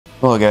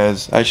Hello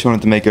guys, I just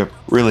wanted to make a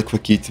really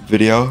quick YouTube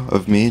video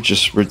of me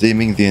just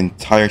redeeming the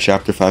entire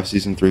Chapter 5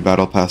 Season 3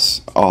 Battle Pass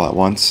all at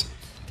once.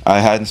 I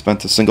hadn't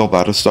spent a single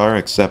battle star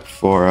except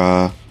for,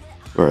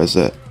 where is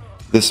it?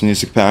 This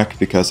music pack,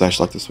 because I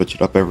just like to switch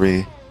it up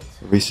every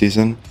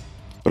season.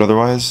 But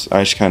otherwise,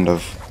 I just kind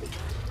of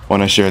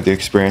want to share the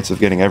experience of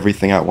getting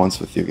everything at once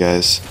with you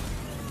guys.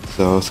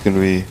 So it's going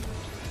to be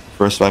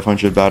first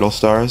 500 battle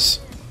stars.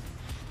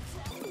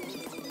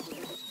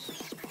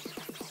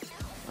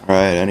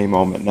 Alright, any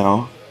moment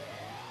now.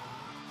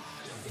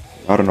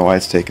 I don't know why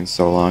it's taking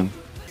so long.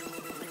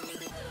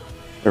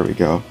 There we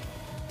go.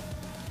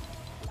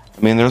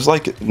 I mean, there's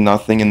like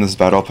nothing in this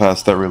battle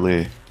pass that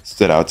really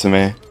stood out to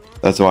me.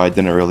 That's why I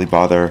didn't really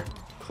bother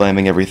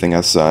claiming everything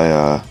as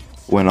I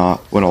went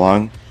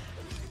along.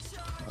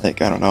 Like,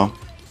 I don't know.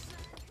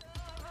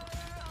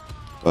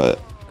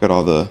 But got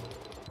all the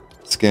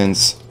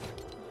skins.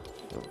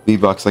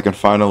 V-Bucks, I can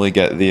finally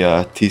get the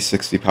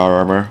T60 power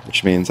armor,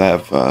 which means I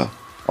have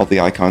all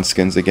the icon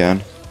skins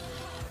again.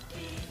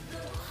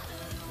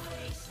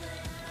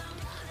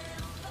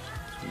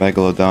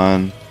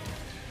 Megalodon.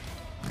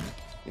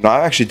 You know,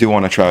 I actually do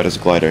want to try out his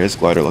glider. His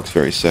glider looks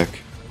very sick.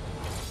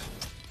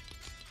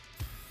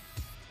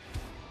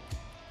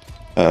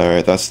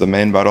 Alright, that's the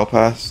main battle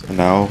pass. And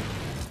now,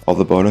 all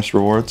the bonus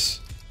rewards.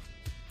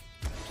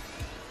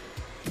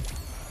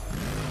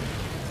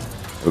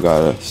 We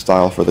got a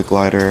style for the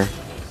glider.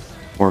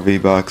 More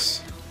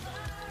V-Bucks.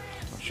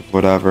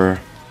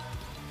 Whatever.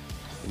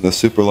 The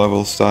super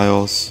level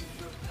styles.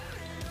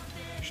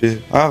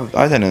 Actually,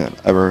 I didn't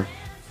ever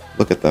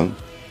look at them.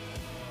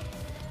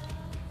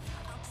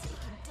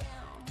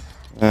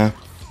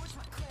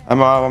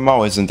 I'm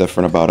always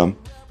indifferent about them.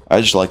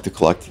 I just like to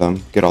collect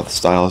them, get all the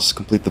styles,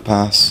 complete the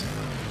pass.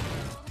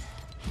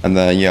 And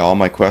then yeah, all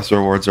my quest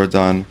rewards are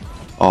done.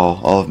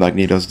 All of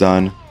Magneto's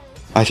done.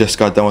 I just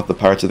got done with the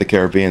Pirates of the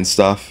Caribbean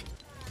stuff.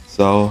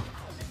 So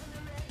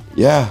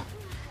yeah,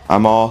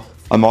 I'm all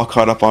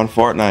caught up on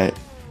Fortnite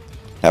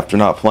after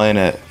not playing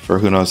it for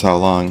who knows how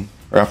long,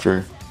 or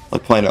after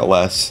like playing it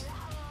less.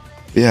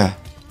 But yeah,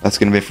 that's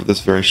gonna be it for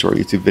this very short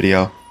YouTube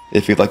video.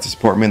 If you'd like to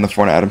support me in the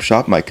Fortnite item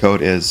shop, my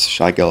code is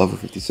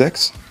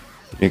ShyGuy56.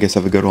 You guys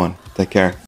have a good one. Take care.